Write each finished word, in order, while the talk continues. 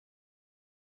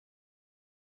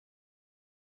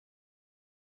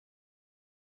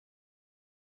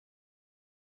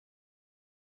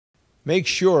Make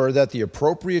sure that the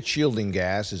appropriate shielding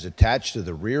gas is attached to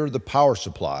the rear of the power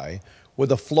supply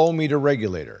with a flow meter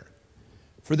regulator.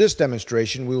 For this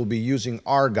demonstration, we will be using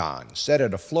argon set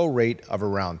at a flow rate of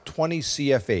around 20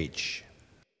 CFH.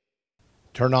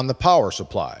 Turn on the power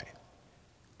supply.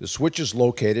 The switch is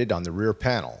located on the rear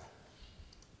panel.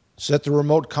 Set the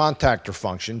remote contactor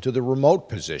function to the remote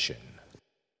position.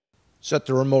 Set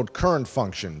the remote current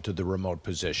function to the remote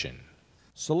position.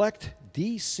 Select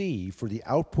DC for the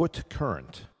output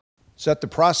current. Set the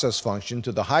process function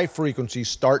to the high-frequency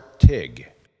start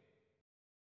TIG.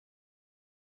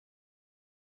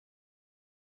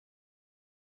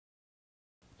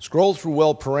 Scroll through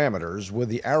weld parameters with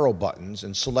the arrow buttons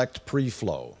and select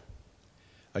pre-flow.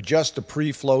 Adjust the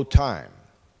pre-flow time.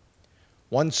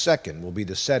 1 second will be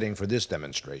the setting for this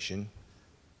demonstration.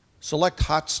 Select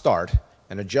hot start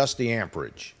and adjust the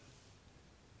amperage.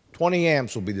 20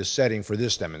 amps will be the setting for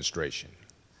this demonstration.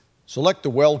 Select the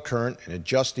weld current and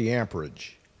adjust the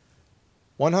amperage.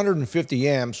 150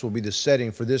 amps will be the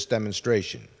setting for this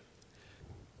demonstration.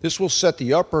 This will set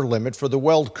the upper limit for the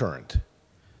weld current.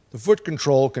 The foot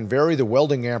control can vary the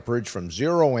welding amperage from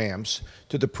 0 amps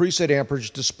to the preset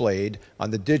amperage displayed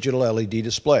on the digital LED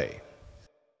display.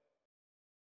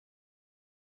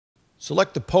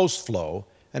 Select the post flow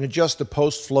and adjust the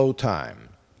post flow time.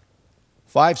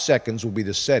 5 seconds will be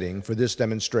the setting for this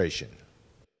demonstration.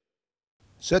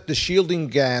 Set the shielding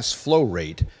gas flow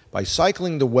rate by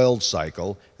cycling the weld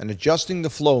cycle and adjusting the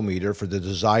flow meter for the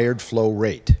desired flow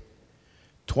rate.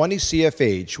 20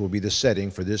 CFH will be the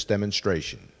setting for this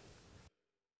demonstration.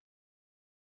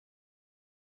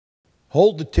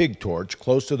 Hold the TIG torch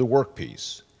close to the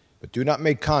workpiece, but do not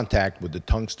make contact with the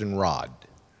tungsten rod.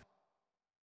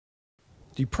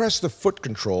 Depress the foot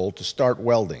control to start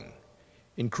welding.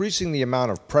 Increasing the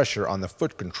amount of pressure on the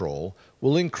foot control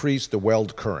will increase the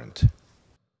weld current.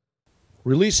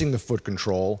 Releasing the foot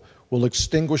control will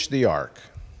extinguish the arc.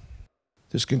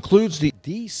 This concludes the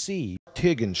DC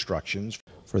TIG instructions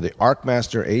for the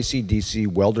ArcMaster AC DC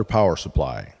welder power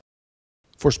supply.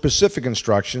 For specific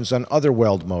instructions on other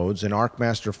weld modes and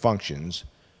ArcMaster functions,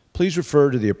 please refer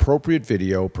to the appropriate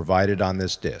video provided on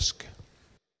this disc.